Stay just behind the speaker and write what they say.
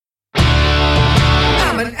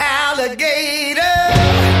alligator.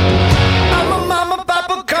 I'm a mama,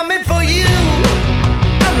 papa coming for you.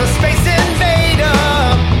 I'm a space invader.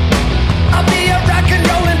 I'll be a rock and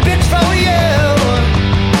rollin' bitch for you.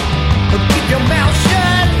 But keep your mouth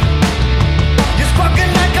shut. You're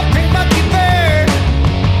squawking like a pink monkey bird.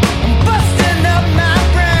 I'm busting up my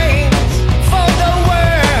brains for the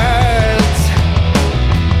words.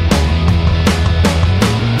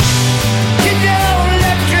 Get your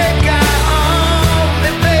electric eye on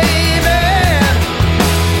me, baby.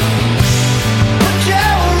 Put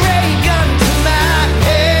your ray gun to my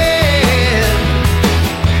head.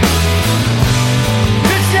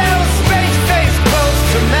 Put your space face close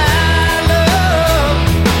to my love.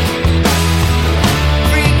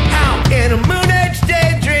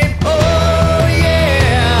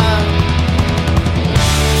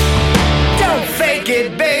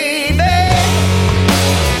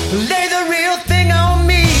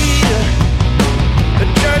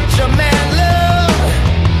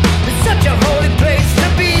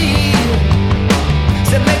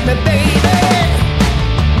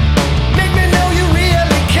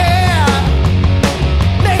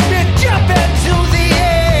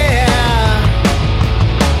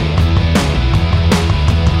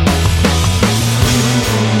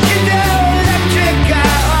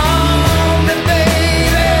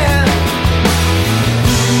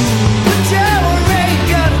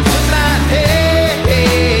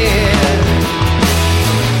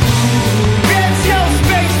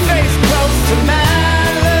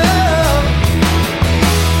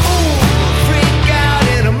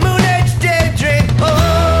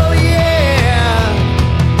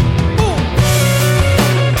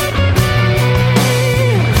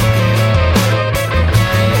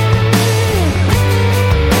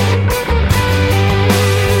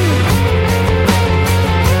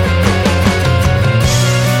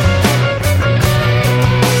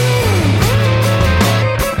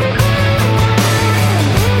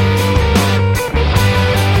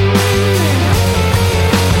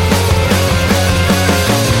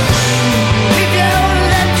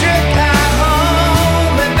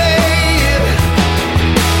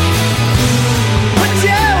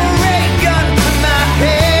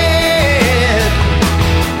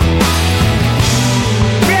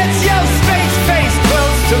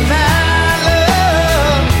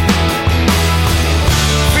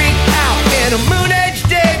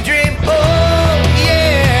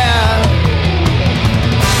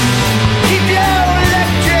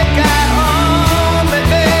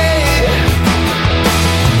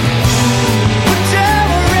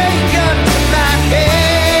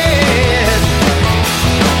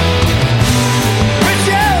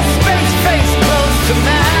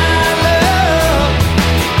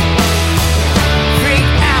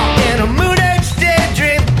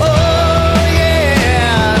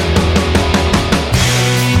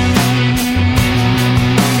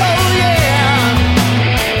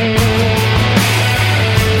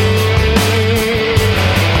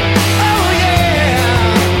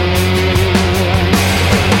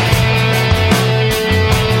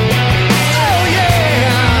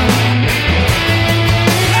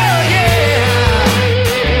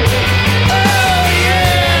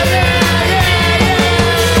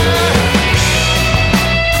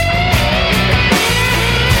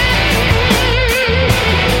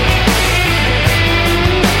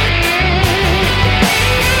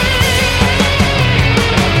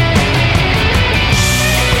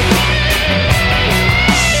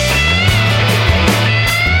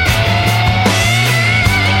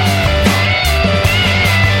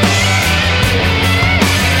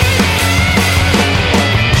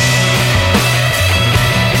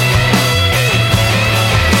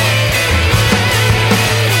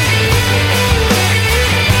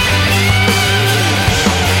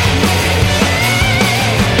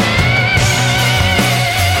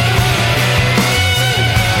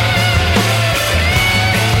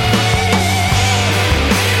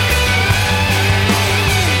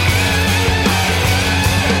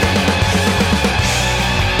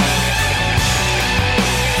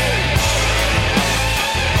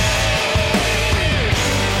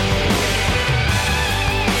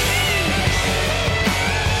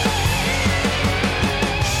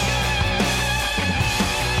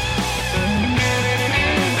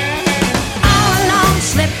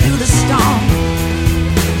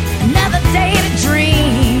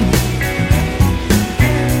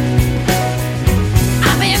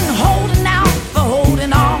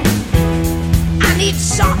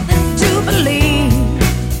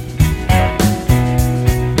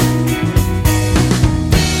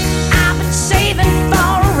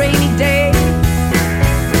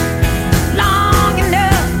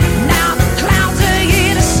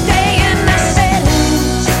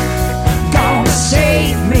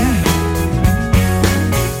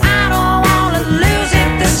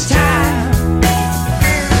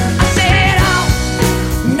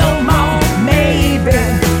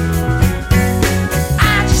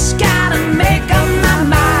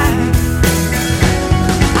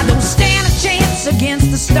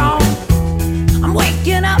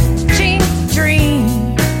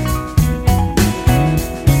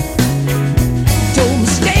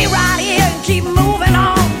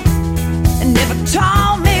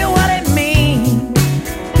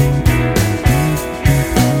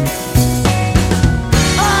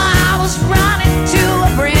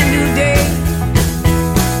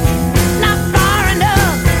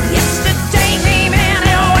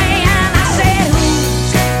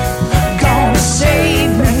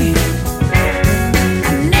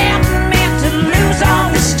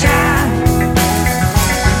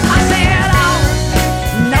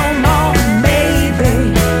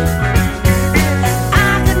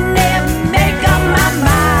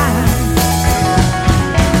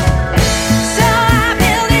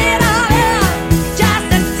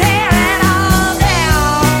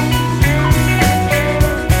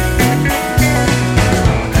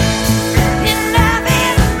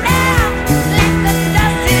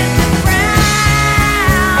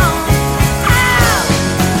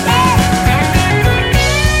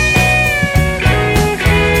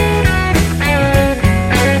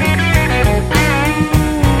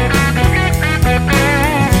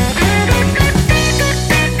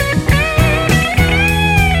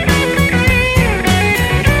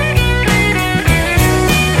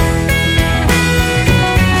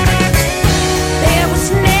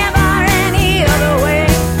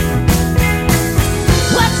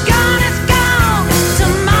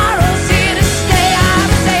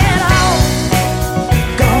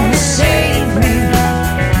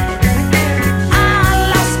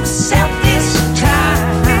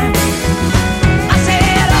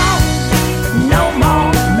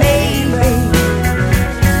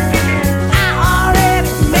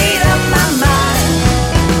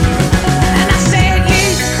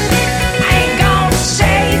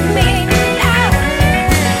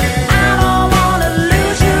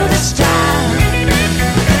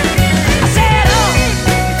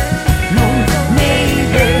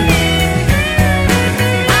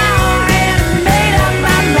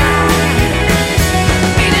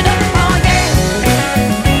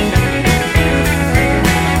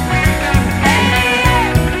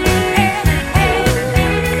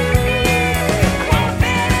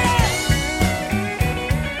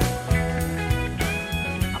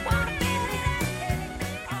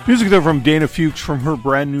 Music there from Dana Fuchs from her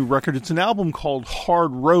brand new record. It's an album called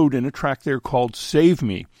Hard Road and a track there called Save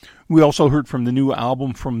Me. We also heard from the new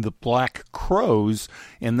album from the Black Crowes,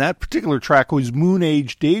 and that particular track was Moon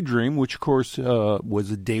Age Daydream, which of course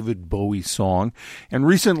was a David Bowie song. And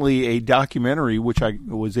recently a documentary, which I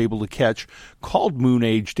was able to catch, called Moon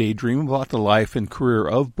Age Daydream, about the life and career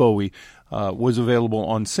of Bowie, was available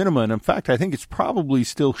on cinema. And in fact, I think it's probably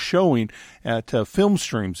still showing at Film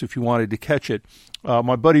Streams if you wanted to catch it.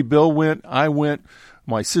 My buddy Bill went, I went,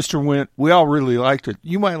 my sister went. We all really liked it.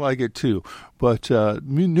 You might like it too. But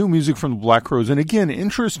new music from the Black Crowes. And again,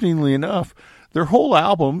 interestingly enough, their whole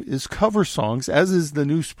album is cover songs, as is the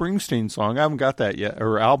new Springsteen song. I haven't got that yet,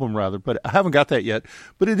 or album rather, but I haven't got that yet.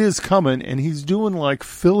 But it is coming, and he's doing like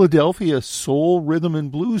Philadelphia soul, rhythm,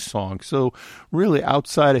 and blues songs. So really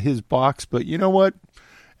outside of his box. But you know what?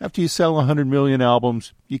 After you sell 100 million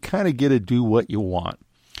albums, you kind of get to do what you want.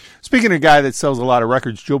 Speaking of a guy that sells a lot of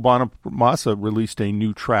records, Joe Bonamassa released a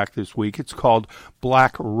new track this week. It's called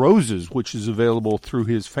Black Roses, which is available through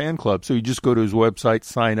his fan club. So you just go to his website,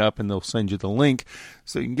 sign up, and they'll send you the link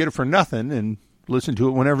so you can get it for nothing and listen to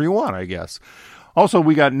it whenever you want, I guess. Also,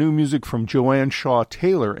 we got new music from Joanne Shaw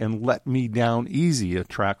Taylor and Let Me Down Easy, a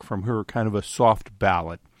track from her, kind of a soft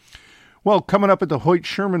ballad. Well, coming up at the Hoyt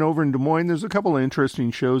Sherman over in Des Moines, there's a couple of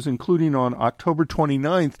interesting shows, including on October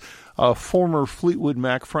 29th, former Fleetwood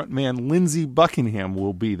Mac frontman Lindsey Buckingham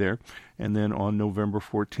will be there. And then on November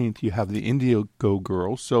 14th, you have the Indigo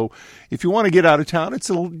Girls. So if you want to get out of town,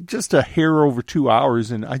 it's just a hair over 2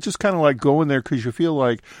 hours. And I just kind of like going there because you feel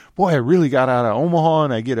like, boy, I really got out of Omaha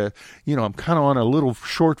and I get I'm kind of on a little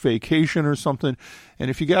short vacation or something.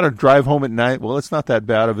 And if you got to drive home at night, well, it's not that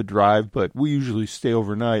bad of a drive, but we usually stay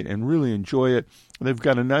overnight and really enjoy it. They've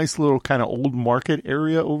got a nice little kind of old market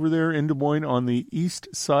area over there in Des Moines on the east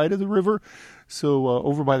side of the river. So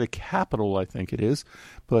over by the Capitol, I think it is.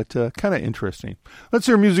 But kind of interesting. Let's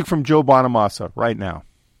hear music from Joe Bonamassa right now.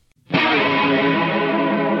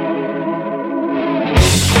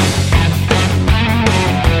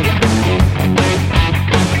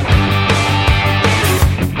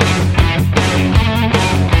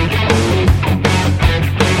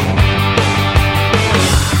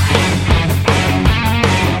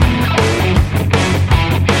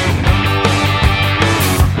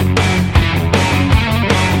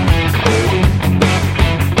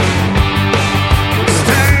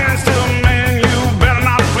 Stand still, man, you better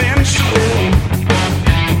not flinch.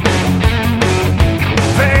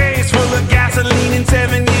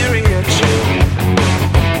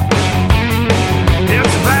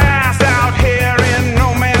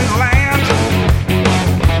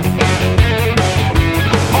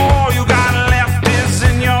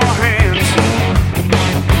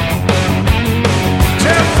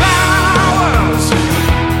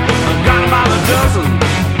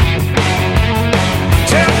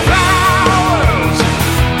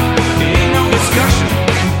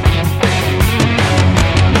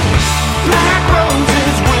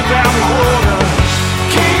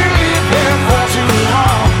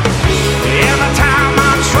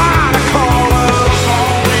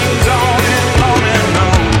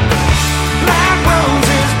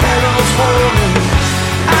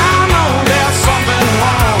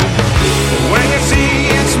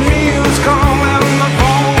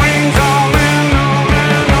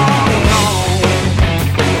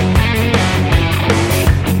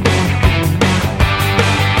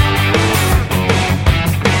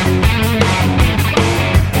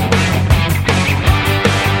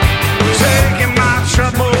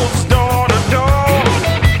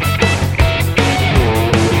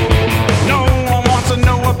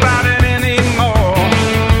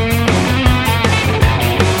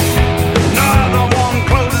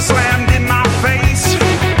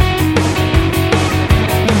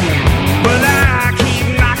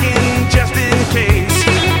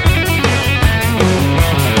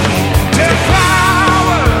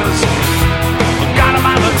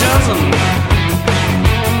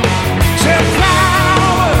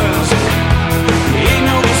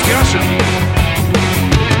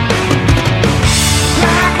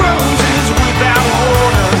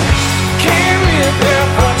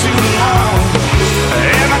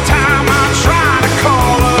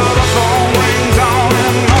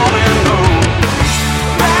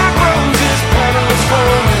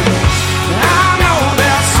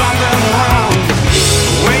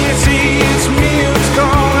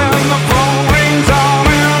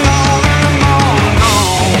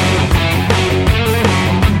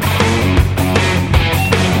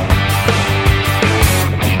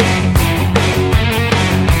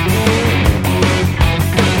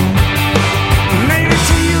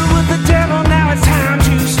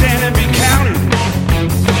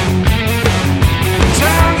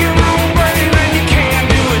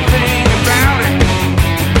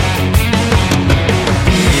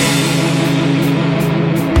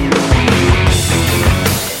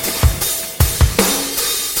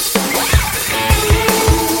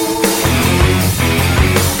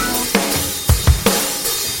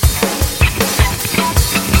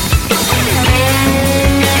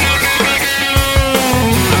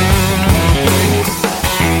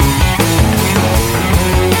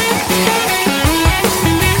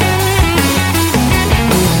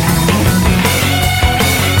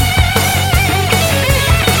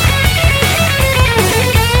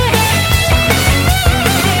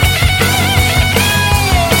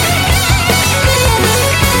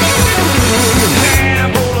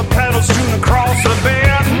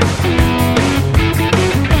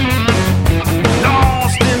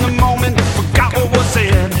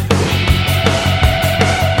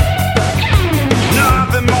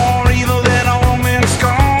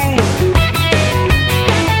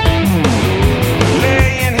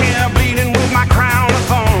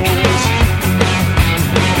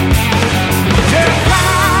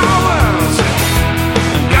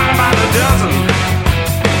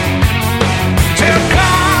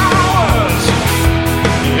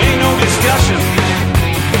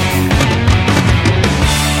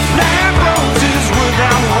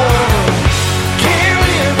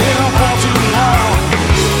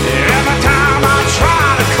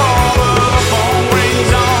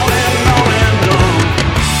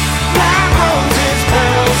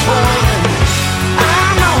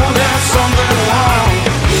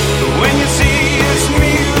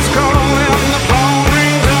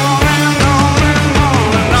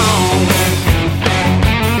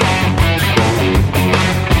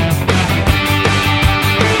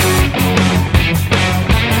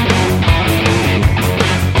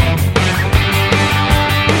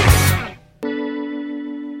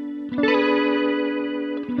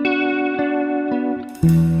 I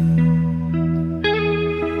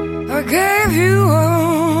gave you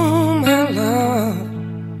all my love.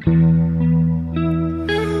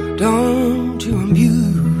 Don't you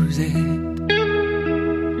abuse it.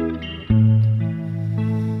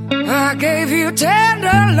 I gave you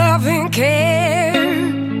tender loving care.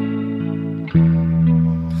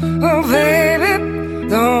 Oh baby,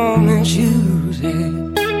 don't misuse it.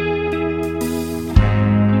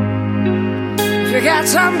 If you got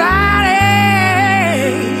somebody,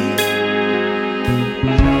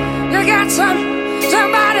 you got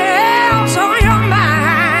somebody else on your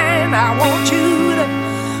mind, I want you to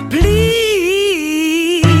please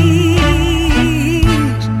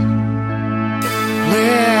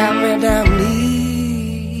let me down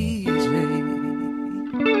easy.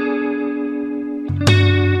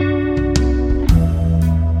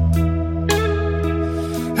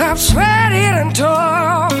 I've sweated and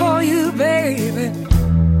toiled for you, baby,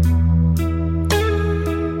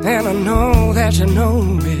 and I know that you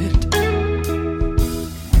know it.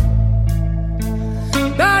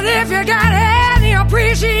 But if you got any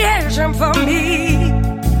appreciation for me,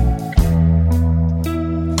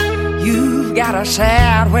 you've got a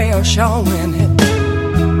sad way of showing it.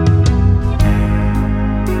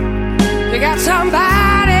 You got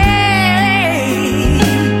somebody,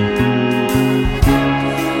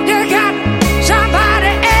 you got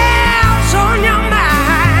somebody else on your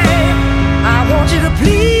mind. I want you to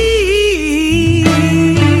please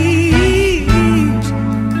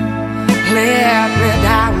let me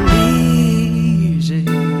down easy.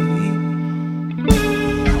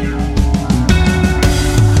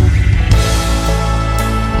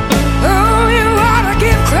 Oh, you ought to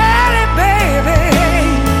give credit, baby.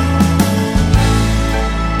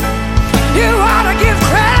 You ought to give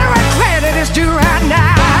credit where credit is due right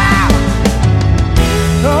now.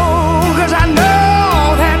 Oh, 'cause I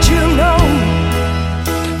know that you know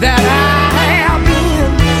that I have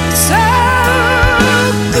been so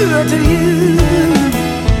good to you.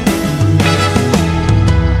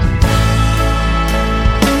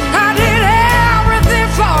 I did everything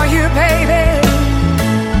for you, baby.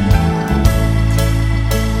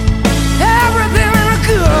 Everything a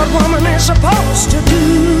good woman is supposed to do.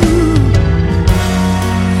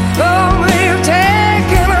 Oh, you've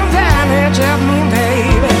taken advantage of me,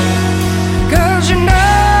 baby, 'cause you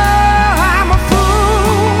know I'm a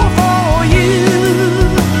fool for you.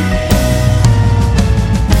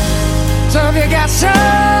 So if you got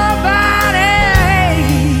somebody,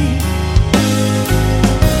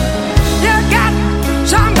 you got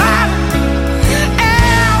somebody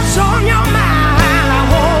else on your mind, I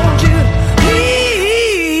want you to please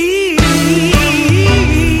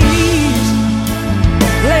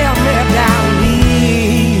let me down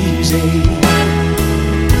easy.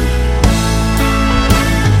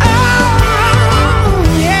 Oh,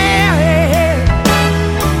 yeah.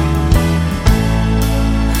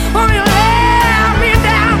 Oh, you let me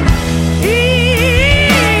down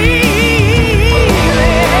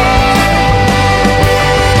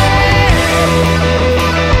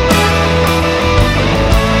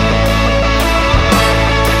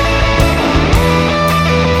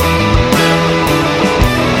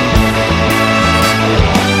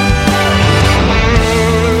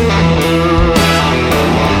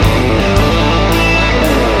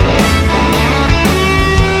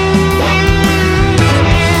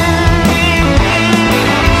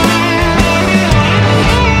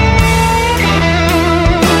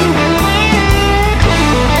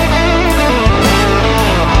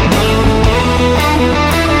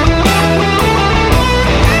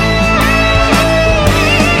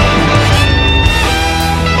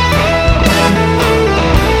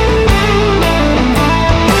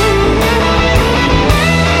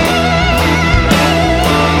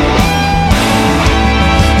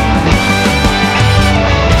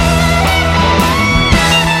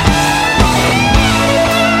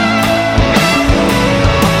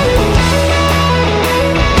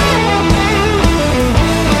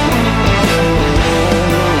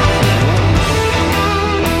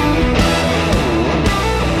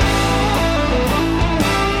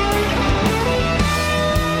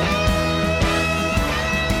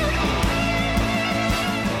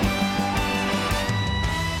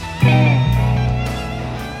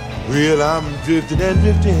Well, I'm drifting and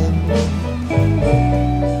drifting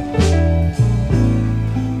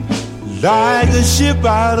like a ship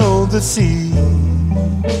out on the sea.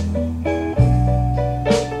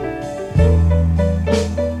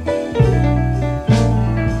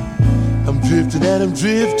 I'm drifting and I'm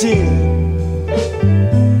drifting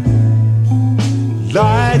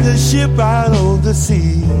like a ship out on the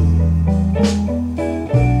sea.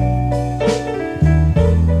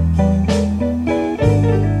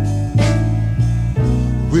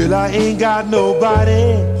 I ain't got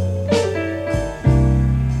nobody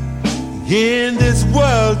in this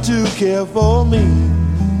world to care for me.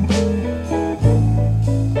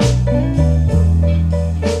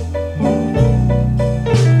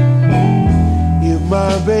 If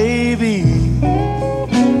my baby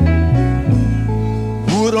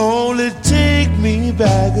would only take me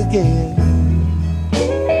back again.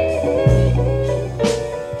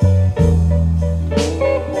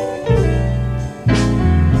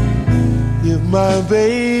 If my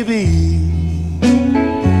baby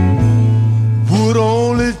would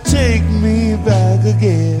only take me back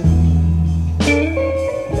again.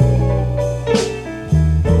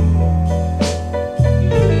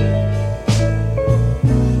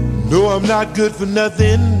 No, I'm not good for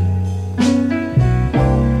nothing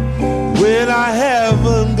when I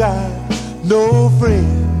haven't got no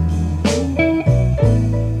friend.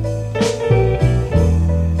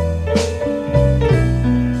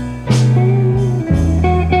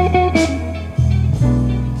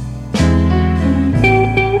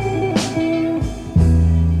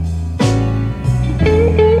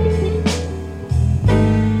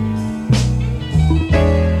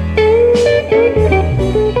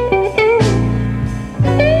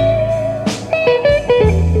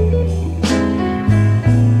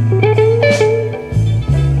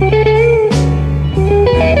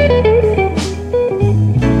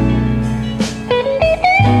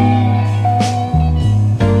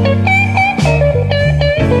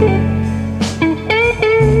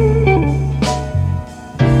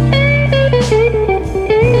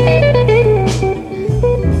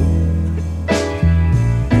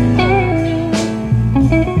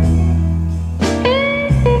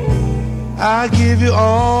 I give you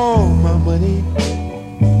all my money.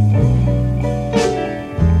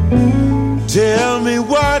 Tell me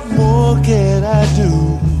what more can I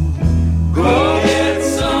do? Go get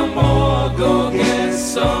some more, go get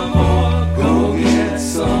some more, go get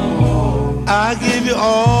some more. I give you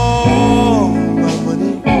all my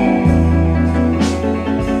money.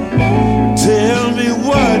 Tell me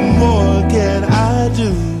what more can I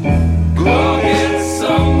do? Go get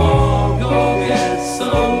some more, go get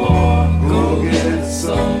some more, go get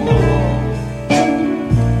some more.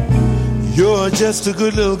 You're just a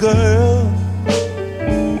good little girl,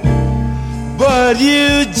 but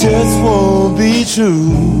you just won't be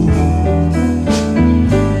true.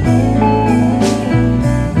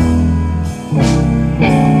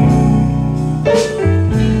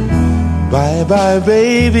 Bye bye,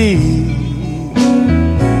 baby.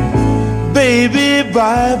 Baby,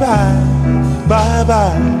 bye bye, bye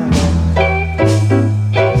bye.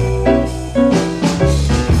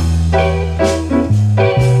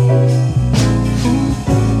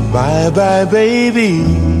 Bye bye, baby.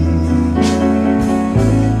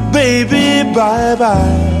 Baby, bye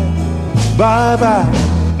bye, bye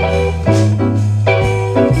bye.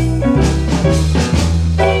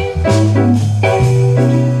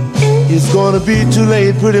 It's gonna be too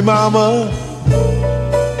late, pretty mama.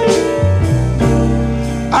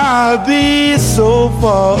 I'll be so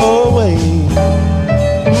far away.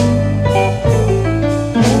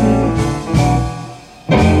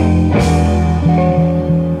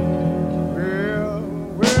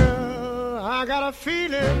 Well, I got a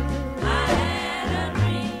feeling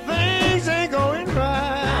things ain't going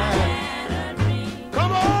right.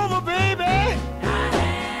 Come over, baby.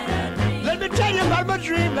 Let me tell you about my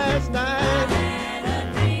dream last night.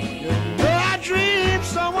 You know I dreamed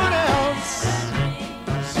someone else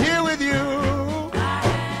was here with you,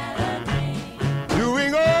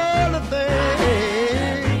 doing all the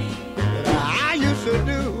things that I used to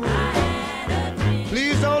do.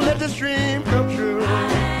 Please don't let this dream come true.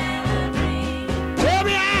 Tell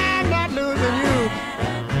me I'm not losing you.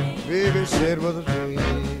 Baby said it was a dream.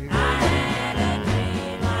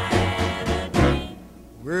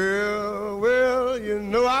 Well, you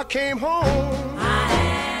know I came home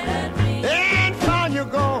and found you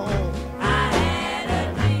gone.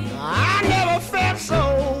 I never felt so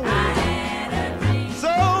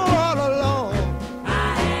all alone.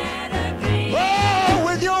 Oh,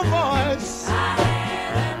 with your voice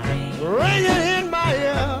ringing in my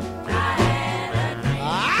ear,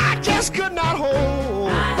 I just could not hold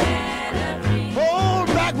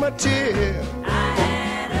back my tears.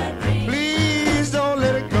 Please don't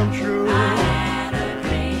let it come true.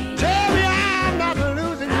 Tell me I'm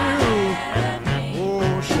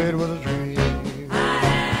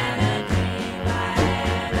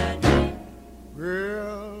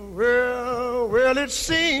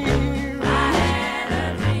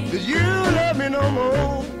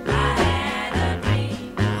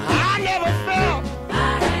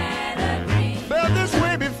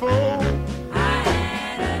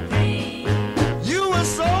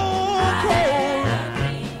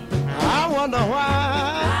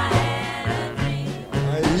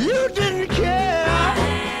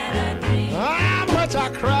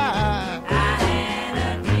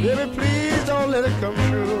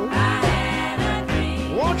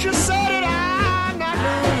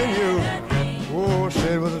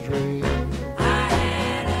said was a dream.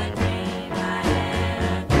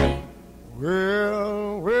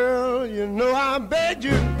 Well, you know I begged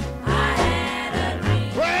you.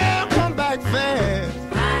 Well, come back fast.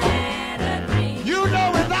 You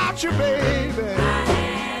know without you, baby,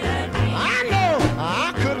 I know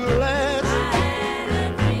I couldn't last.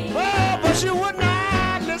 Well, but you would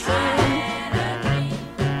not listen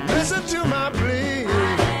to my plea.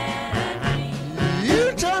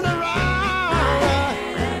 You turned around,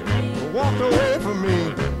 walked away from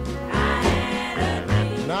me.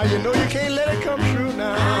 Now you know you can't let it come true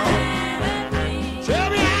now. Tell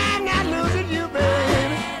me I'm not losing you,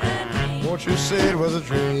 baby. Won't you say it was a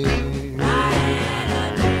dream?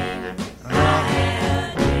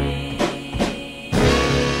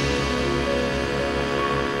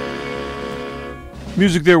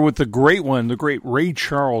 Music there with the great one, the great Ray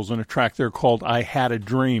Charles, on a track there called I Had a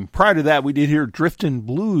Dream. Prior to that, we did hear Driftin'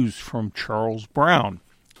 Blues from Charles Brown.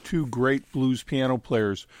 Two great blues piano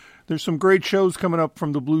players. There's some great shows coming up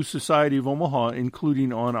from the Blues Society of Omaha,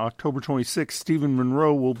 including on October 26th, Stephen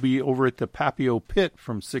Monroe will be over at the Papio Pit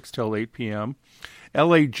from 6 till 8 p.m.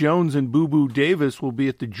 L.A. Jones and Boo Boo Davis will be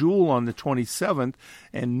at the Jewel on the 27th,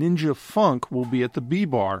 and Ninja Funk will be at the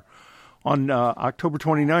B-Bar. On October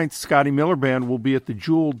 29th, Scotty Miller Band will be at the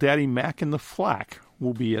Jewel. Daddy Mac and the Flack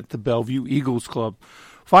will be at the Bellevue Eagles Club.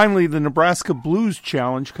 Finally, the Nebraska Blues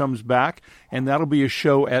Challenge comes back, and that'll be a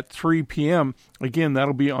show at 3 p.m. Again,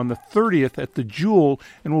 that'll be on the 30th at the Jewel,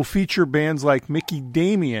 and will feature bands like Mickey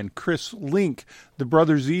Damien, Chris Link, the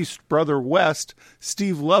Brothers East, Brother West,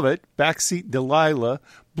 Steve Lovett, Backseat Delilah,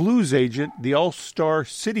 Blues Agent, the All-Star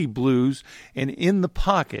City Blues, and In the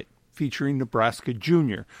Pocket, featuring Nebraska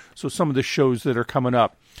Junior. So some of the shows that are coming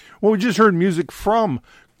up. Well, we just heard music from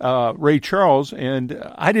Ray Charles, and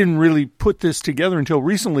I didn't really put this together until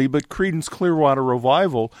recently, but Creedence Clearwater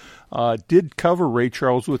Revival did cover Ray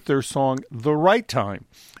Charles with their song The Right Time.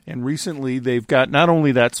 And recently they've got not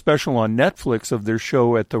only that special on Netflix of their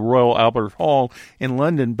show at the Royal Albert Hall in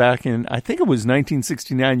London back in, I think it was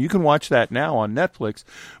 1969. You can watch that now on Netflix.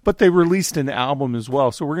 But they released an album as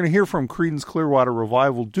well. So we're going to hear from Creedence Clearwater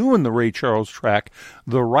Revival doing the Ray Charles track,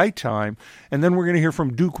 The Right Time. And then we're going to hear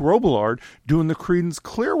from Duke Robillard doing the Creedence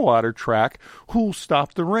Clearwater track, Who'll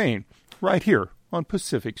Stop the Rain, right here on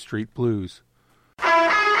Pacific Street Blues.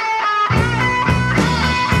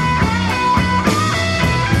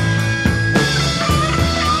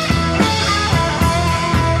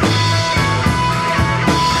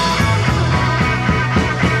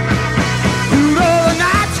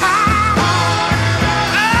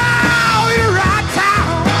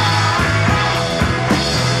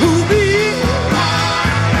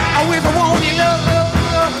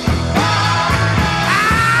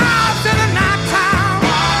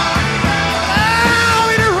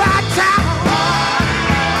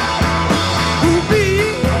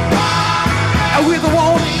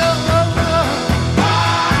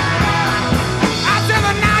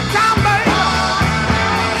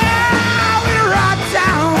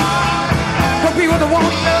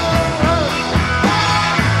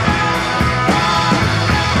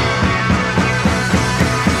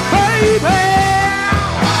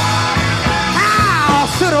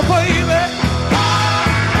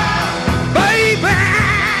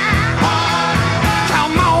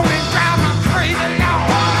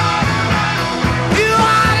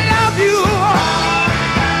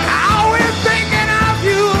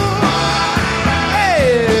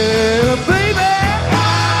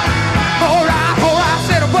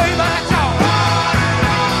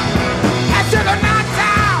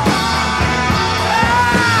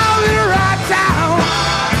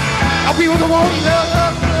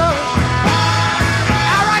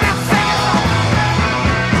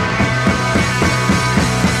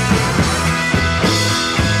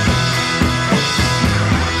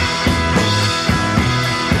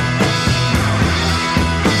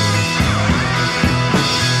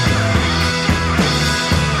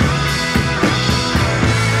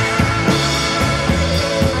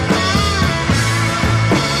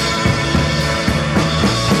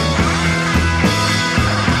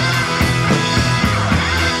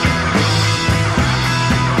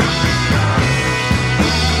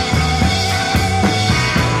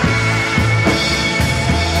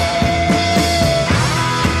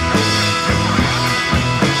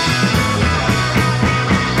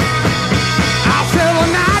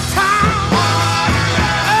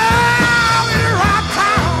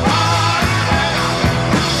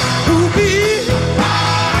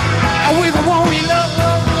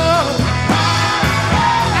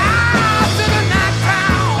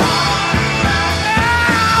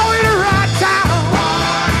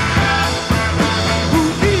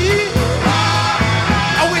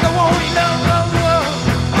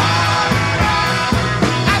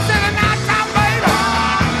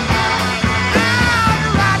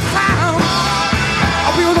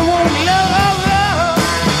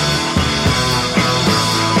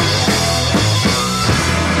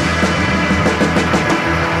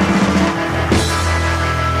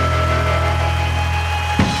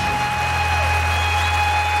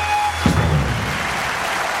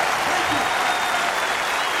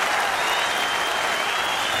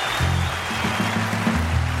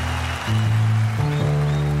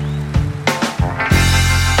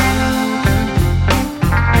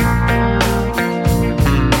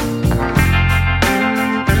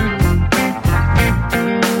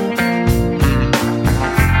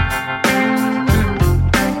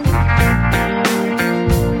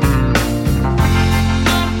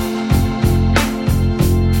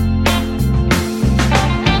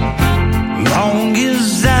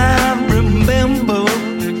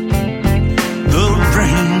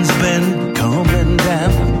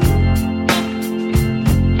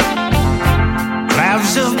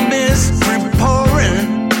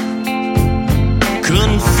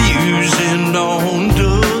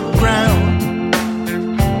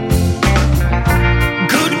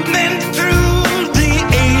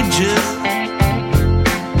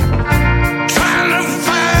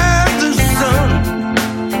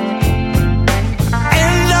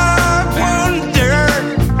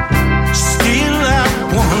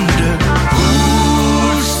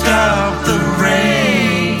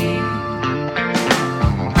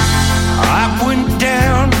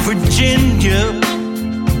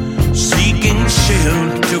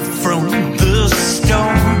 shelter from the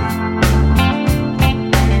storm.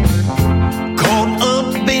 Caught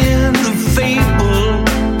up in the fable,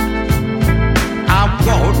 I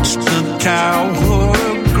watched the tower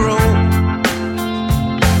grow.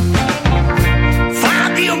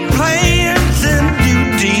 5-year plans and new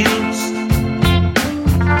deals,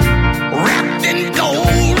 wrapped in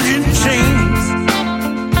golden chains.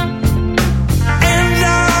 And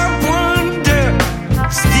I wonder,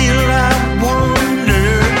 still I wonder,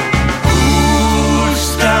 who'll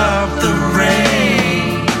stop the rain?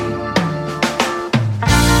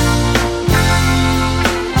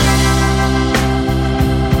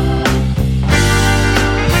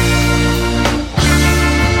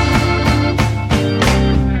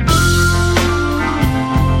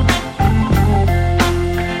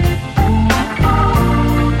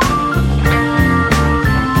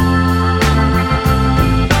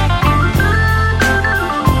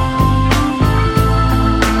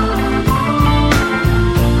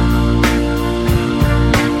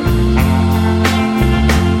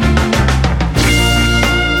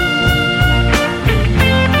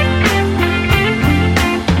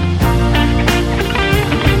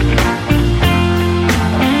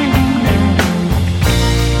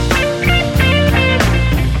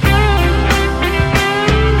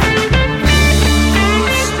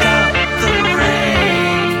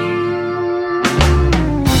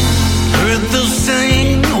 Heard the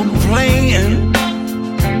singer playing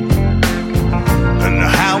and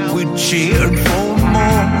how we cheered for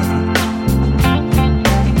more.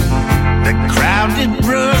 The crowd had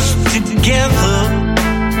rushed together,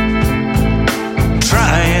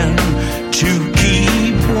 trying to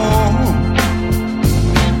keep warm.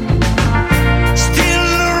 Still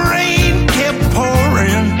the rain kept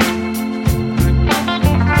pouring,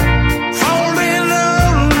 falling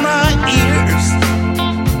on my ears.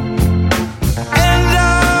 And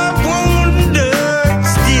I wonder,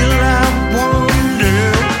 still I wonder,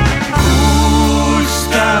 who'll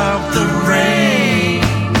stop the rain?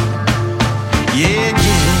 Yeah,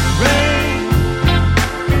 yeah. Rain,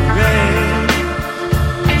 rain.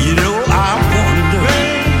 You know I wonder,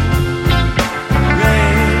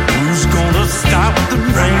 rain, who's gonna stop the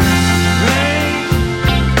rain? Rain,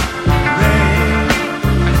 rain.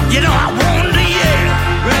 You know I wonder, yeah.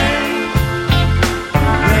 Rain,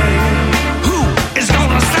 rain. Who is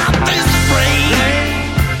gonna stop this rain?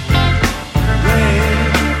 Rain,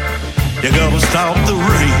 you gotta stop the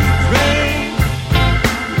rain. Rain,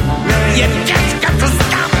 rain. You just got to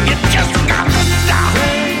stop. You just got to stop.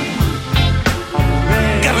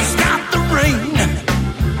 Rain, gotta stop the rain.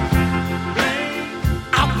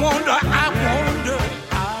 I wonder, I wonder,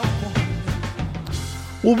 I wonder.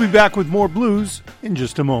 We'll be back with more blues in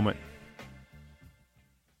just a moment.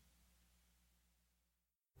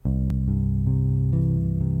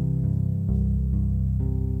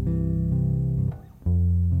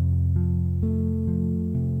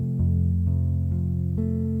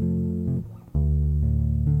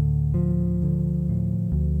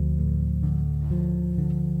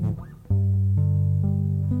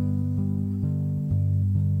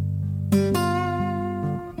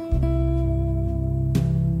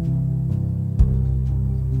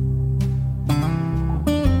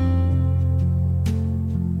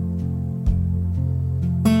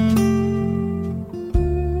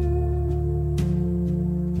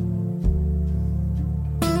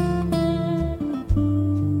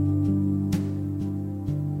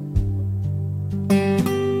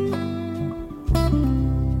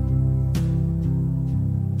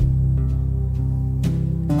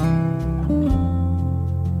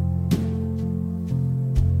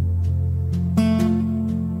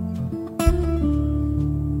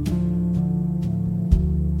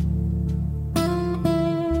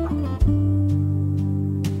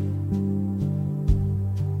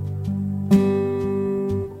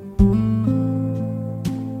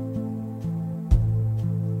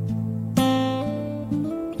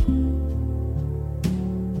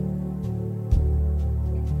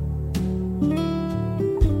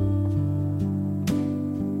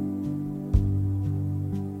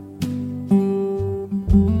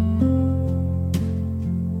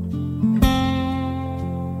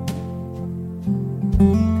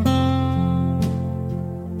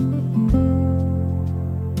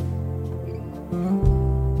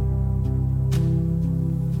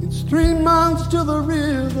 It's 3 miles to the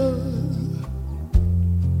river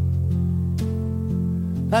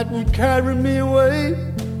that will carry me away,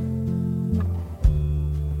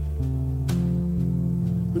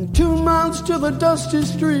 and 2 miles to the dusty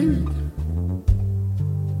street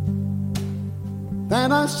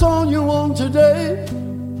that I saw you on today.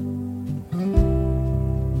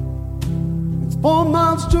 4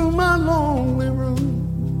 miles to my lonely room,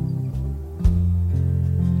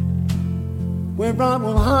 where I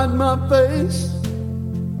will hide my face,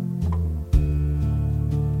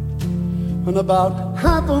 and about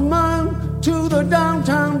half a mile to the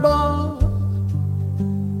downtown bar.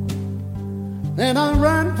 And I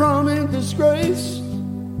ran from in disgrace.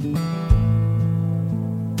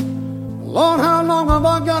 Lord, how long have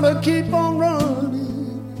I got to keep on running?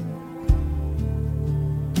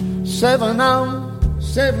 7 hours,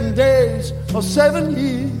 7 days, or 7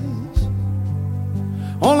 years.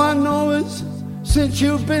 All I know is since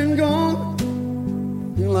you've been gone,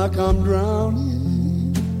 feel like I'm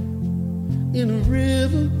drowning in a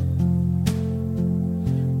river,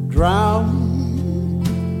 drowning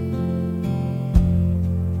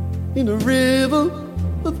in a river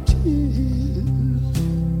of tears.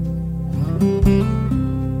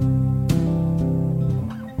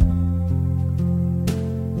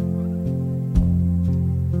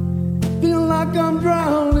 Feel like I'm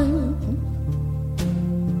drowning,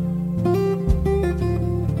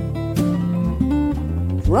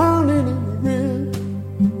 drowning in the river.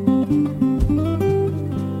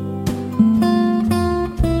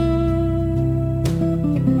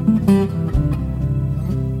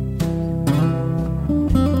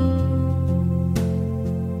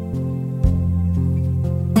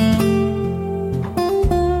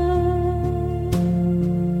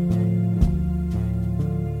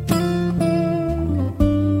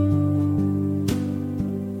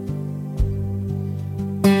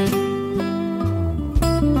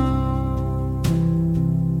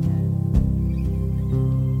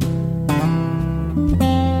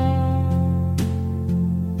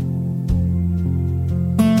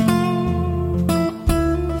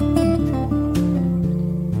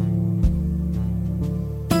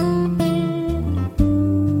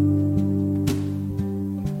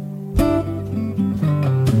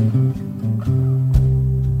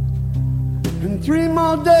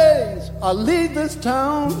 I'll leave this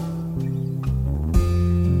town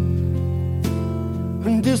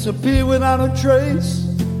and disappear without a trace.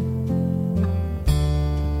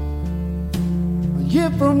 A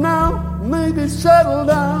year from now, maybe settle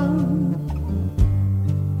down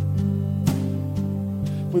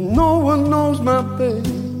when no one knows my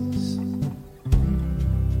face.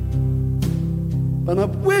 But I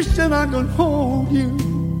wish that I could hold you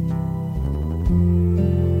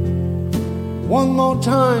one more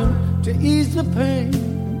time to ease the pain.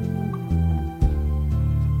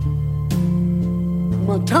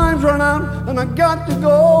 My time's run out and I got to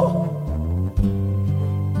go.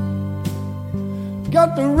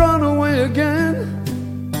 Got to run away again.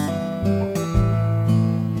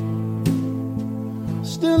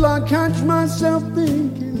 Still I catch myself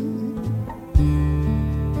thinking,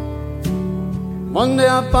 one day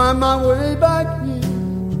I'll find my way back here,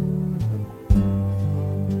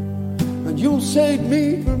 and you'll save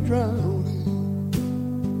me from drowning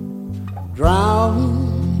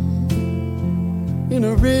in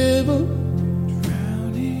a river.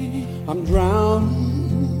 I'm drowning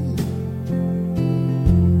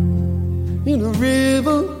in a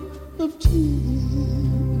river of tears.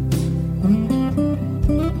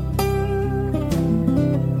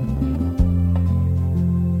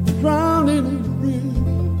 Drowning in a river.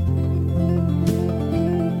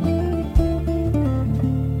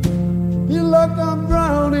 Feel like I'm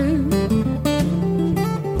drowning.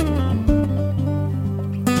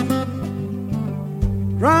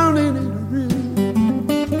 Drowning in a river.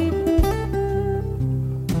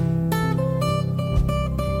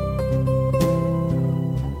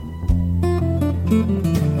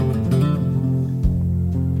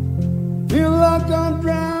 Feel like I'm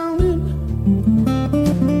drowning.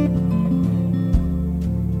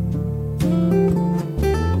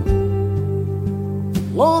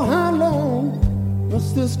 Lord, how long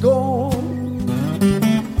must this go on?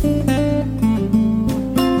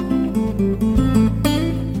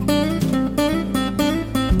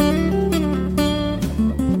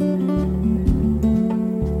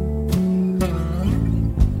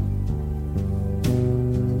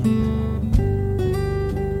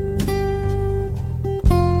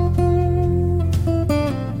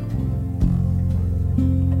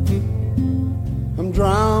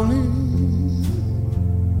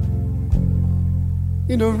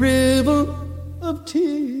 In a river of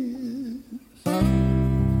tears.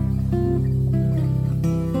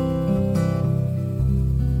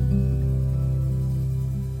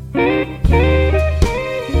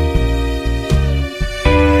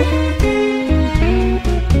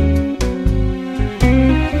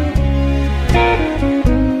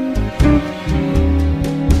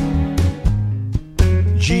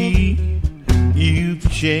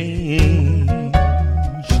 changed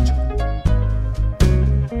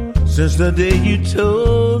since the day you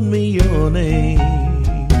told me your name.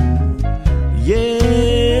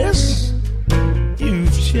 Yes,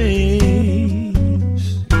 you've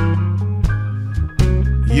changed.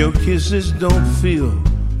 Your kisses don't feel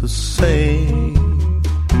the same.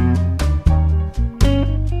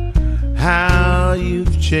 How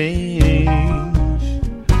you've changed.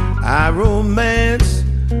 I romance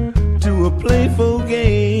to a playful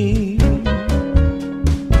game.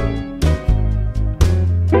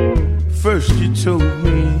 First you told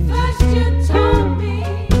me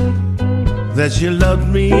that you loved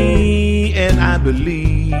me, and I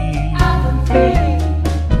believe.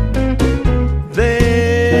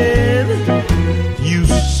 Then you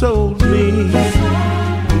sold me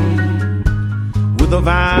with a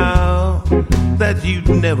vow that you'd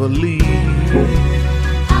never leave.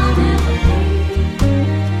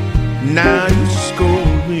 Now you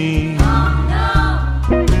scold me,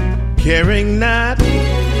 caring not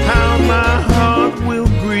how my heart will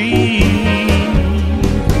grieve.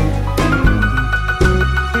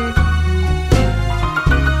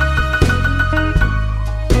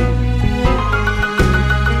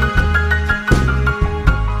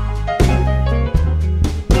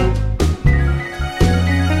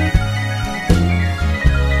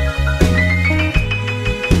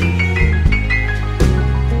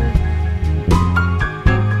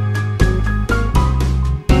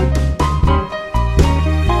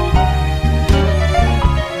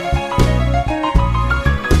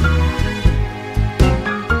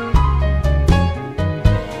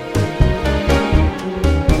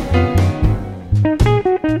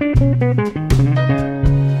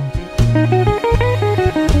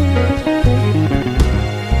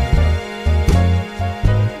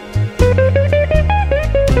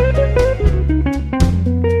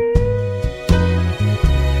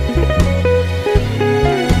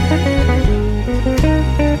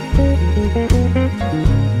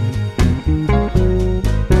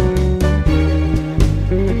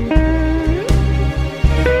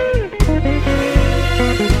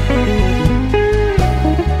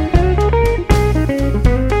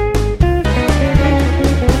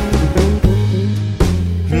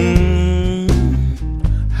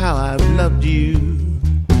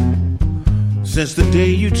 Since the day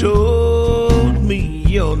you told me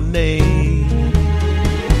your name.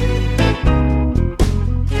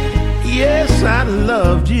 Yes, I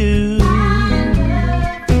loved you,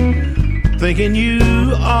 thinking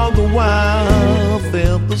you all the while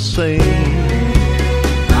felt the same.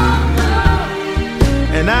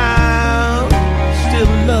 And I still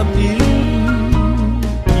love you,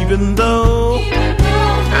 even though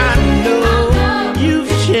I know you've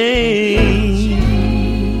changed.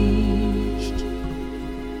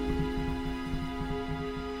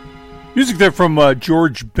 Music there from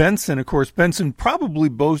George Benson. Of course, Benson probably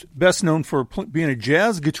best known for being a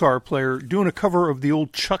jazz guitar player, doing a cover of the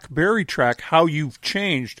old Chuck Berry track, How You've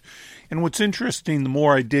Changed. And what's interesting, the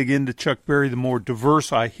more I dig into Chuck Berry, the more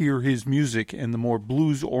diverse I hear his music and the more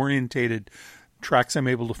blues-orientated tracks I'm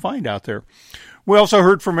able to find out there. We also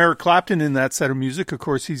heard from Eric Clapton in that set of music. Of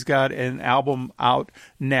course, he's got an album out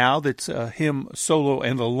now that's him solo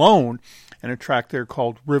and alone, and a track there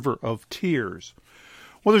called River of Tears.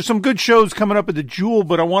 Well, there's some good shows coming up at the Jewel,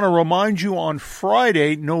 but I want to remind you on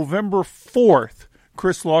Friday, November 4th,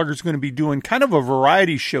 Chris Lager's going to be doing kind of a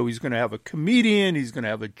variety show. He's going to have a comedian, he's going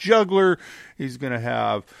to have a juggler, he's going to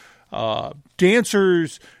have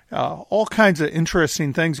dancers, all kinds of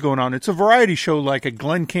interesting things going on. It's a variety show like a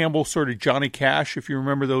Glenn Campbell sort of Johnny Cash, if you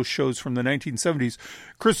remember those shows from the 1970s.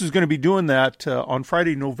 Chris is going to be doing that on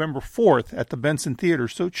Friday, November 4th at the Benson Theater,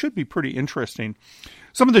 so it should be pretty interesting.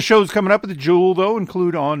 Some of the shows coming up at the Jewel, though,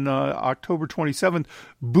 include on October 27th,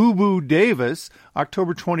 Boo Boo Davis,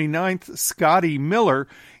 October 29th, Scotty Miller,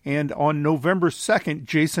 and on November 2nd,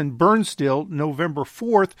 Jason Bernstill. November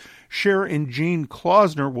 4th, Cher and Gene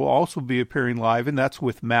Klausner will also be appearing live, and that's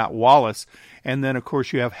with Matt Wallace. And then, of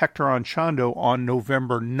course, you have Hector Anchondo on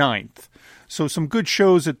November 9th. So some good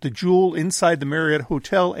shows at the Jewel inside the Marriott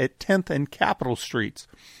Hotel at 10th and Capitol Streets.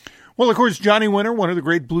 Well, of course, Johnny Winter, one of the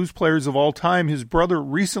great blues players of all time, his brother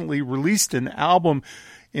recently released an album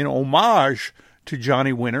in homage to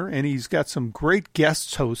Johnny Winter, and he's got some great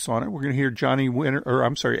guest hosts on it. We're going to hear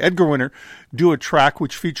Edgar Winter do a track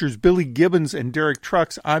which features Billy Gibbons and Derek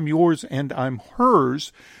Trucks, I'm Yours and I'm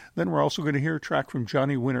Hers. Then we're also going to hear a track from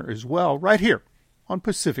Johnny Winter as well, right here on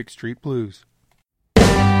Pacific Street Blues.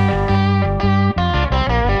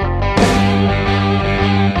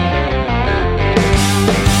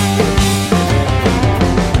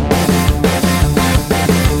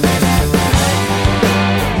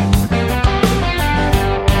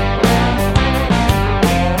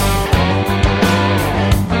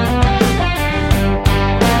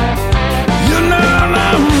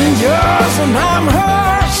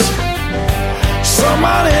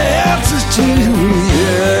 too,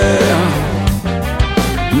 yeah.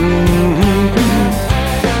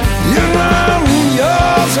 You know I'm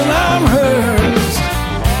yours and I'm hers.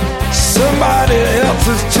 Somebody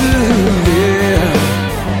else's too, yeah.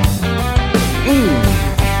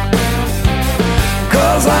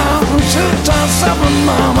 'Cause I'm too tough up,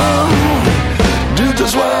 mama. Do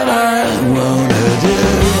just what I wanna do.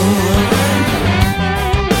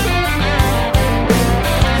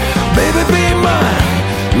 Baby, be mine.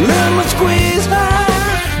 Let me squeeze her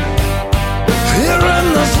here in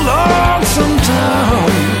this lonesome town.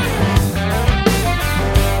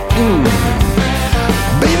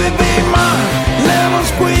 Baby, be mine. Let me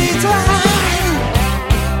squeeze her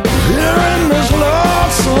here in this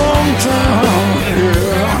lonesome town.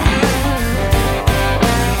 Yeah.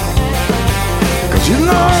 'Cause you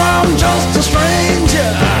know I'm just a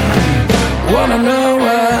stranger. Wanna know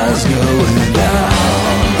what's going down.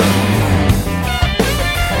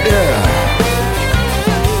 Yeah.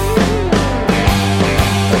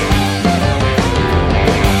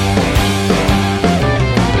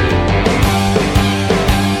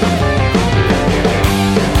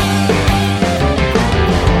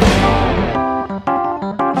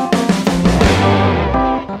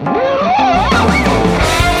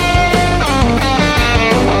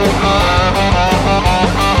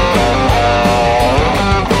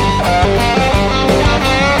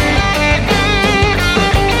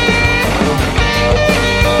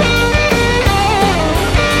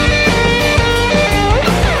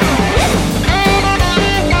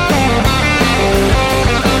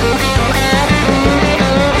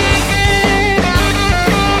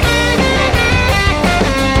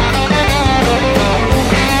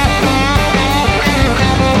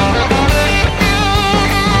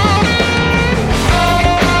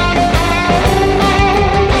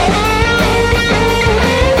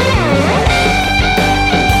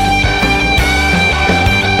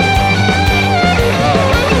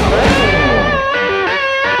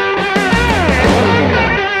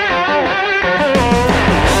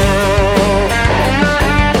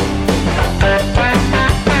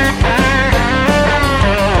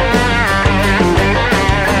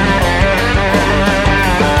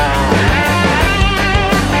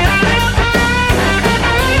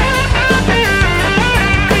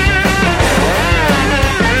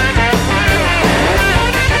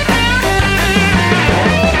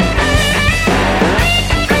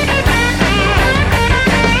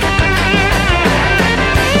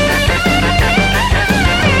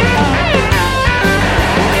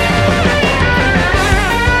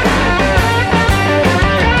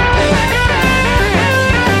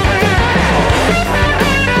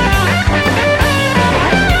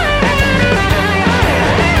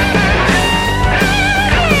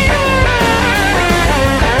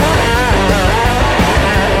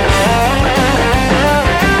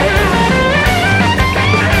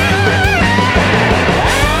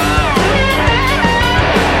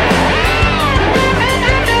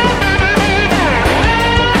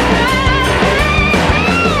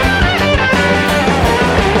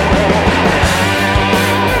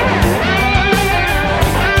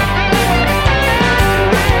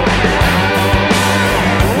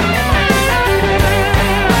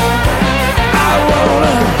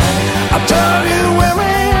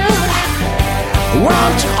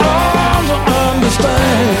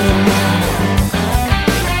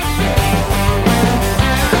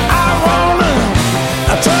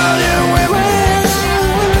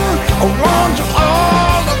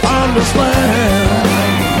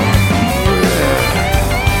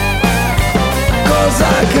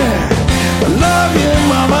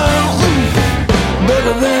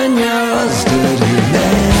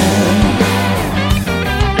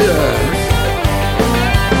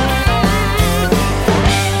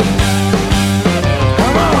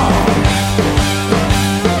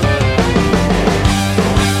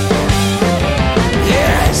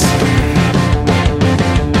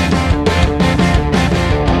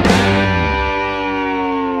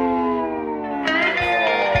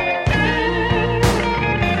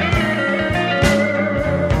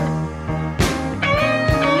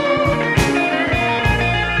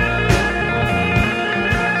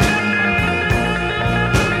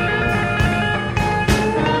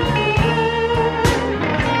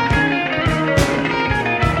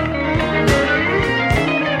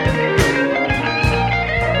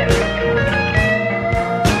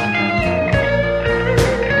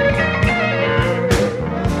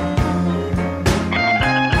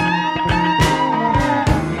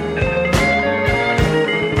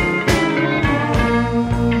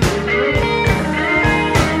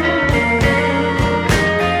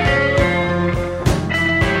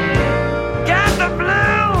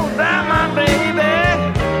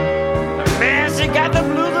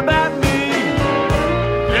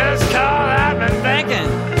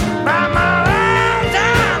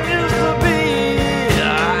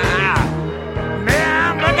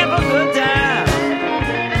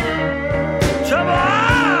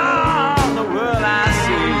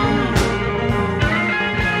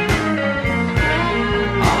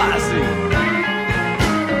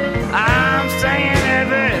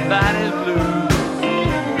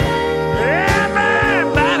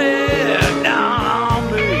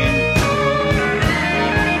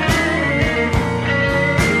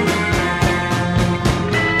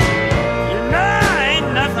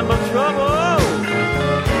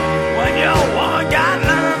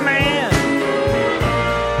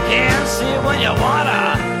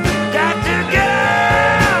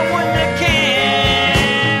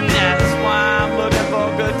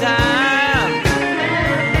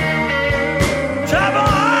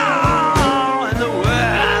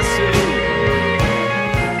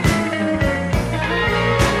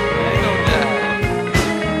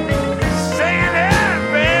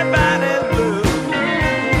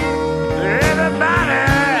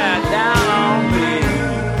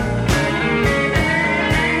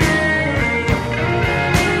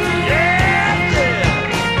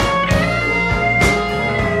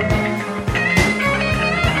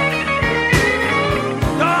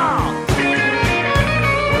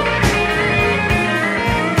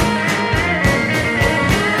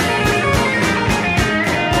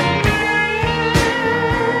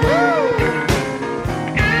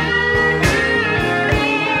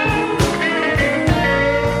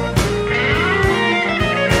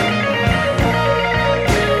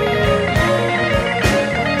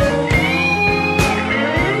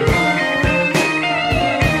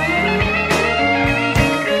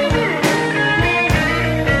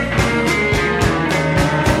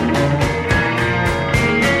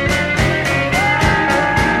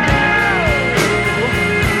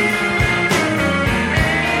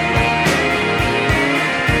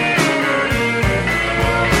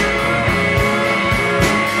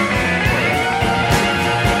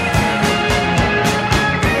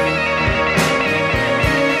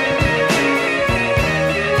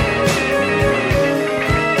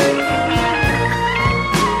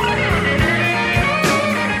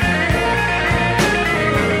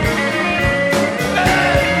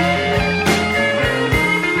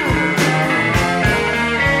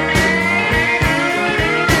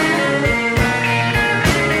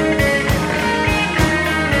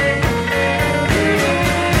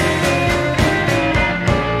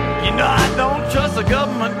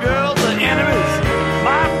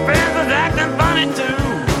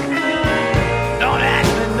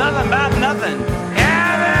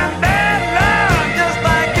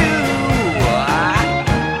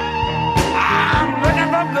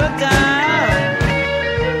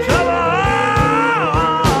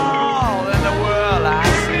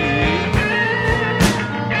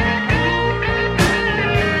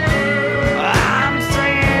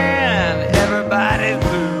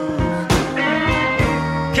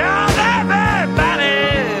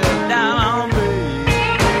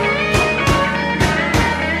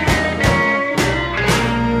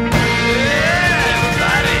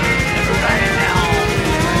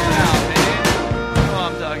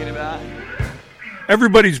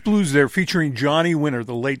 Everybody's Blues there, featuring Johnny Winter,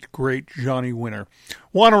 the late, great Johnny Winter.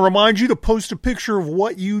 Want to remind you to post a picture of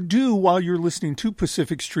what you do while you're listening to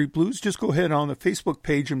Pacific Street Blues. Just go ahead on the Facebook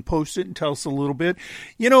page and post it and tell us a little bit.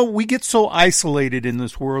 You know, we get so isolated in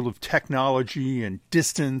this world of technology and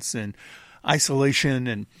distance and isolation,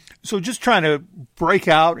 and so just trying to break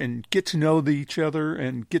out and get to know each other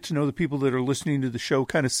and get to know the people that are listening to the show,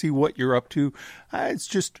 kind of see what you're up to. It's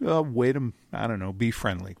just a way to, I don't know, be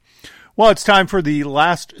friendly. Well, it's time for the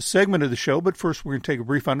last segment of the show, but first we're going to take a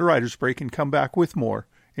brief Underwriters break and come back with more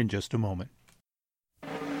in just a moment.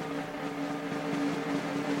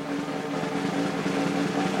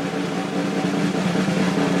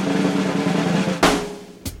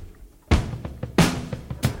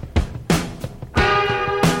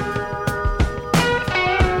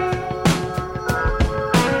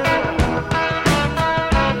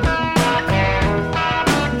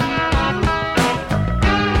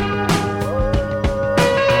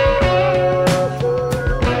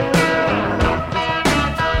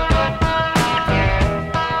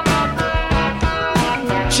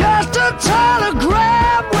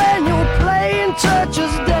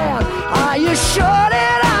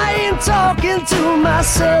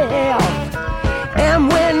 Myself. And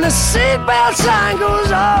when the seatbelt sign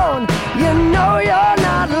goes on, you know you're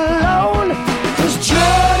not alone. 'Cause Jody,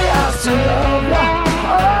 I still love you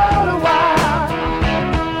all the while.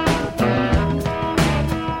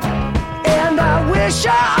 And I wish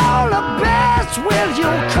you all the best with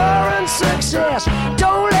your current success.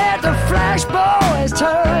 Don't let the Flash Boys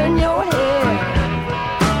turn your head.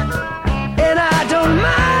 And I don't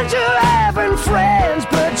mind you having friends,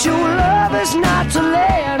 but your love is not to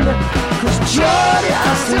lend. 'Cause Jody,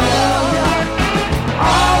 I still love you,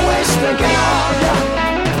 always thinking of you.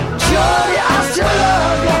 Jody, I still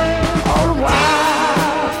love you all the while.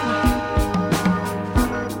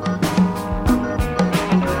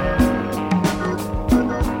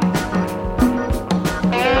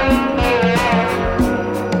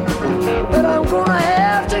 But I'm gonna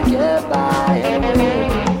have to get by anyway.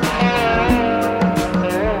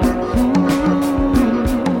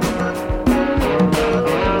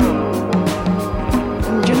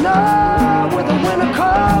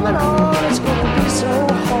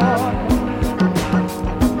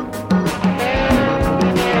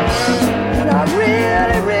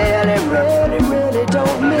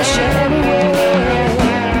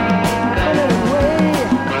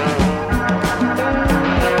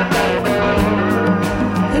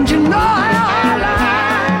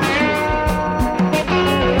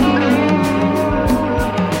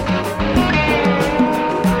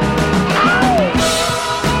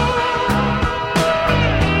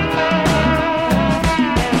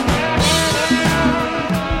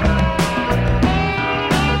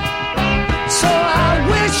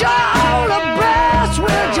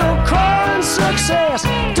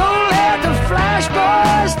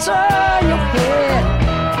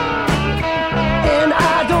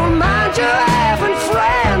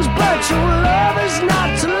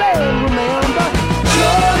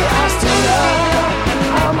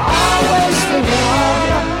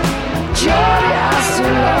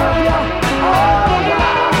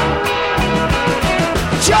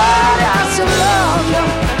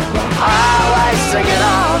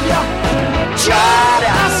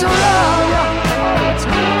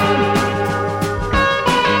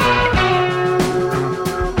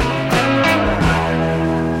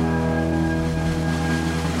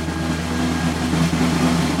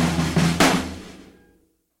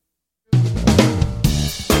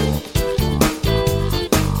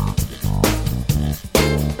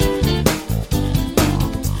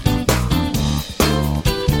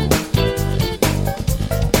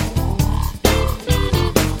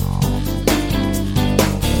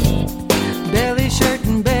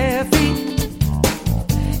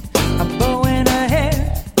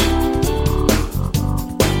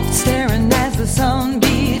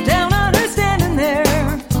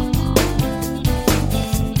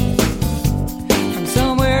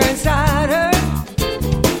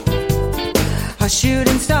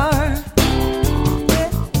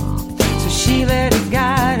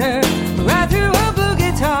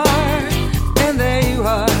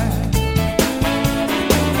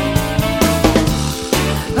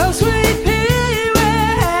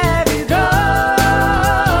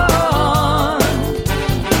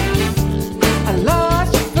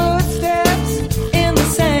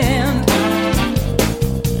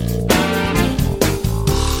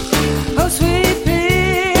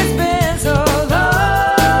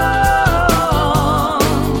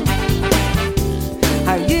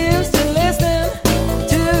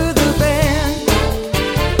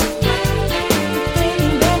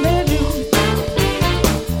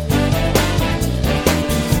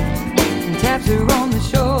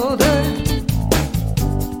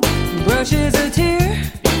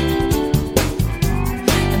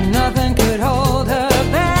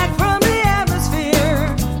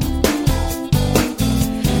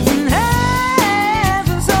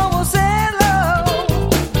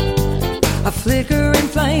 flickering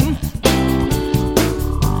flame.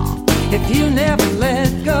 If you never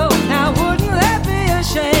let go, now wouldn't that be a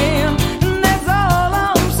shame? And that's all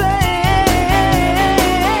I'm saying.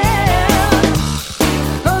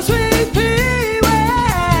 Oh, sweet pea, where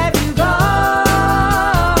have you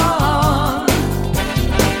gone?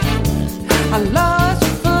 I lost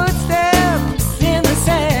your footsteps in the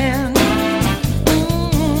sand.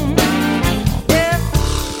 Yeah.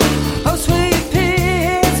 Oh, sweet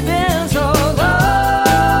pea, it's been so long.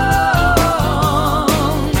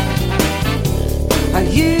 Are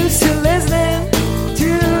you still listening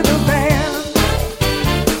to the band?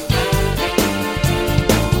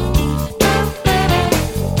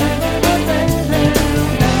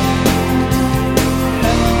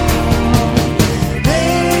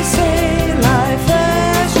 They say life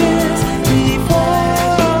flashes before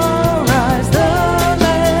our eyes. The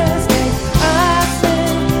last day I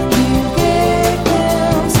sing, you get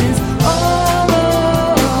glimpses all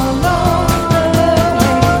along the way.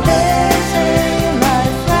 They say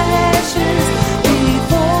life flashes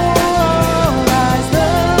before our eyes. The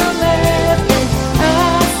last day I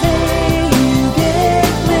sing, you get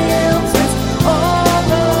glimpses all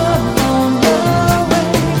along the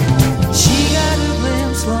way. She got a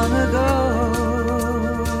glimpse long ago.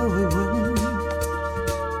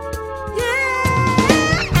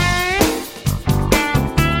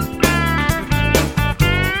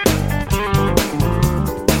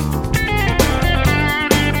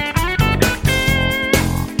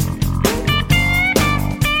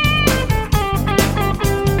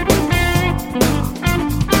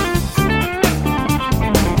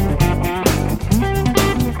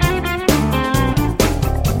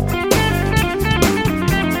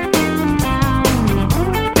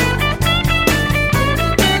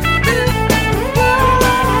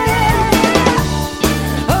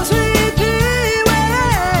 Oh, sweet pea, where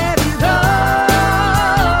have you gone?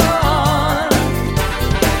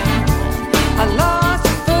 I lost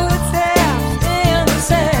your footsteps in the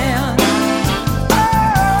sand. Oh,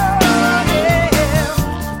 yeah.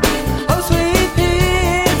 Oh, sweet pea,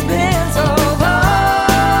 it's been so long.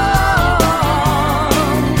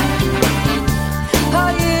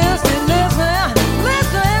 Are you still listening to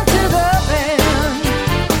the band?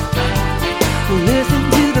 Listen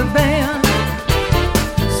to the band.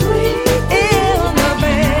 Sweet in the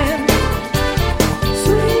band.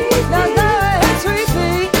 Sweet, now go ahead, sweet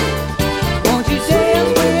pea. Won't you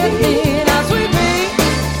dance with me now, sweet pea?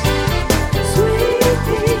 Sweet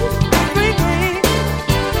pea, sweet pea,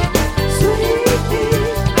 sweet pea.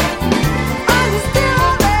 Are you still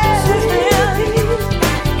there, sweet pea?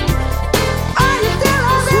 Are you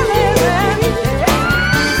still there, sweet pea?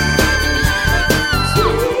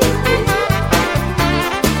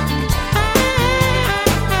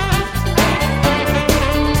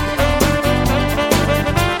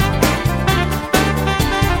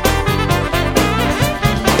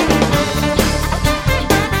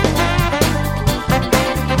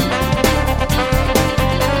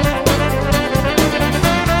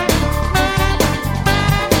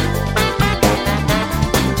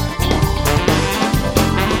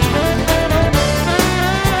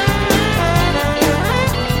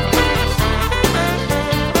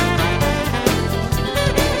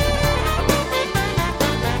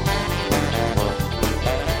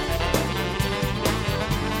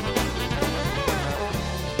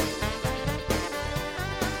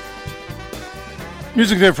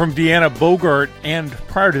 Music there from Deanna Bogart, and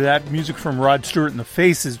prior to that, music from Rod Stewart and the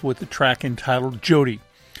Faces with the track entitled Jody.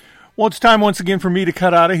 Well, it's time once again for me to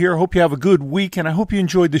cut out of here. I hope you have a good week, and I hope you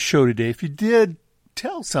enjoyed the show today. If you did,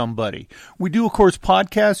 tell somebody. We do, of course,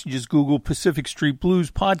 podcasts. You just Google Pacific Street Blues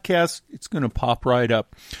Podcast. It's going to pop right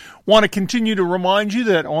up. Want to continue to remind you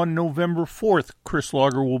that on November 4th, Chris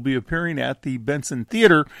Lager will be appearing at the Benson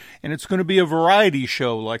Theater, and it's going to be a variety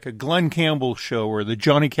show like a Glenn Campbell show or the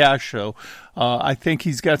Johnny Cash show. I think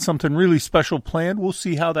he's got something really special planned. We'll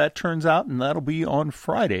see how that turns out, and that'll be on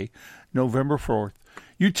Friday, November 4th.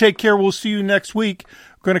 You take care. We'll see you next week.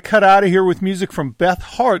 We're going to cut out of here with music from Beth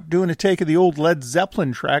Hart doing a take of the old Led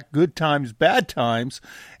Zeppelin track, Good Times, Bad Times,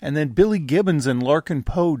 and then Billy Gibbons and Larkin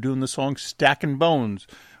Poe doing the song Stackin' Bones,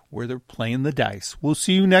 where they're playing the dice. We'll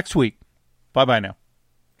see you next week. Bye-bye now.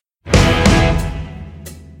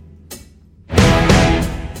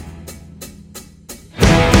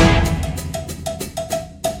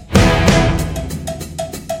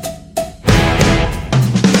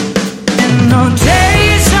 No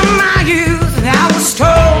days of my youth, I was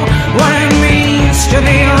told what it means to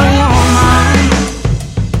be a woman.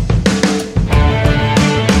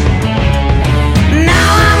 Now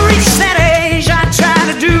I've reached that age, I try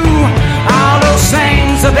to do all those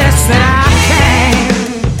things the best that I can.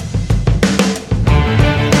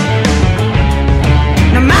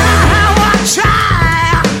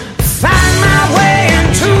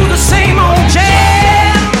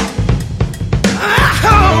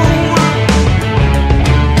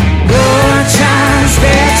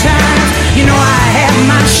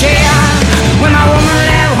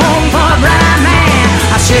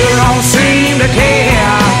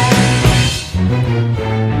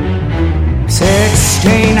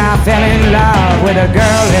 with a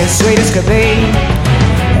girl as sweet as could be.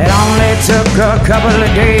 It only took a couple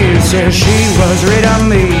of days till she was rid of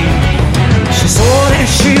me. She swore that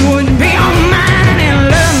she would be all mine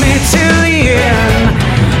and love me till the end.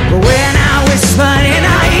 But when I whispered in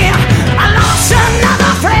her ear, I lost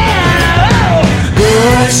another friend. Oh,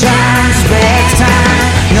 good times, bad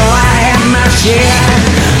times, know I had my share.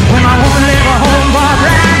 When my woman left her home for a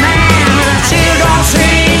brown man, but I still don't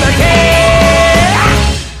seem to care.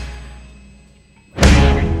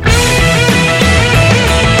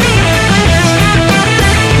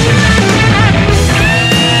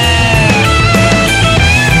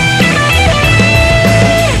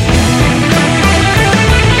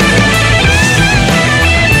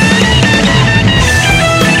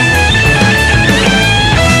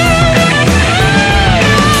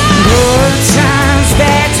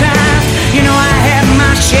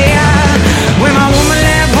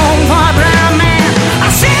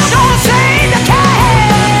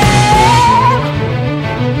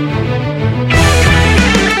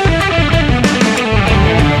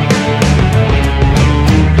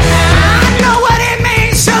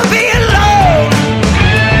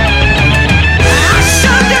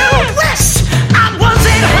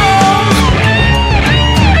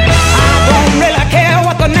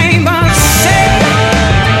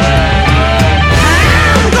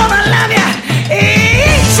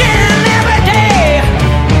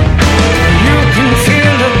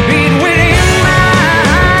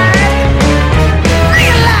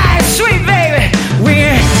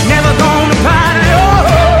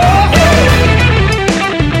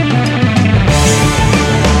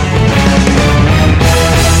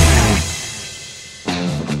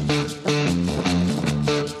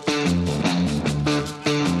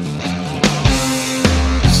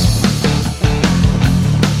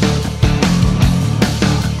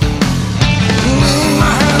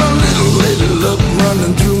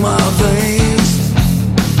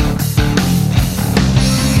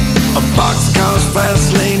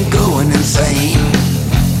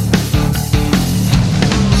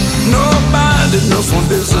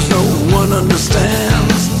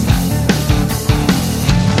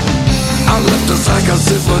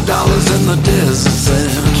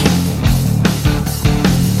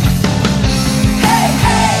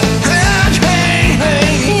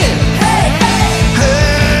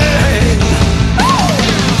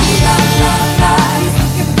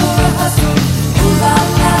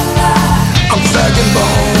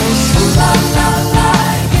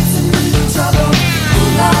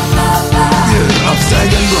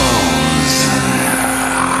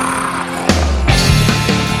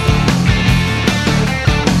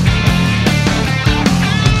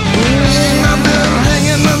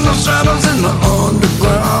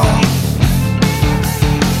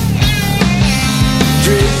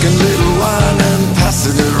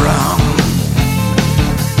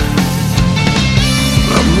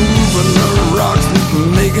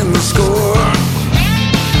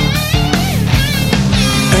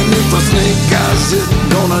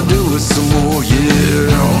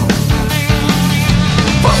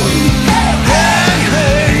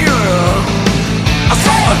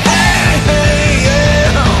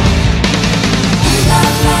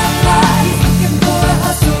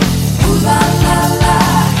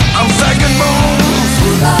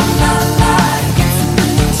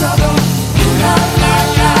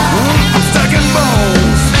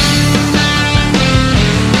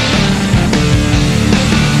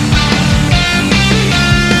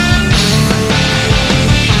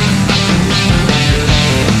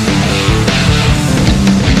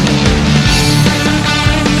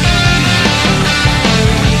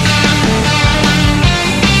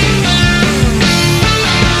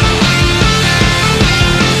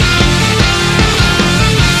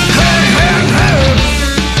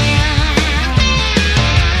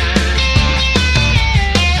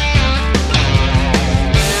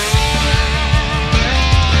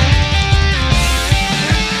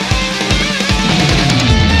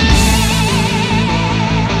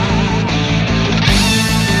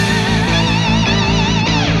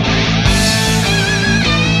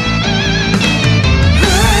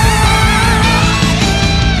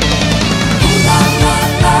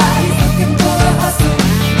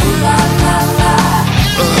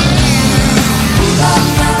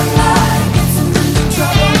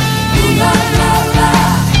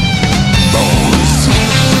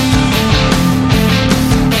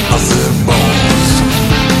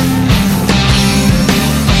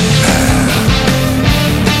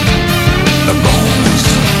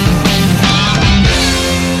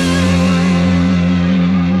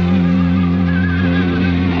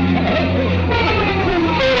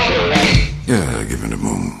 Yeah, give me the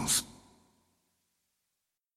moons.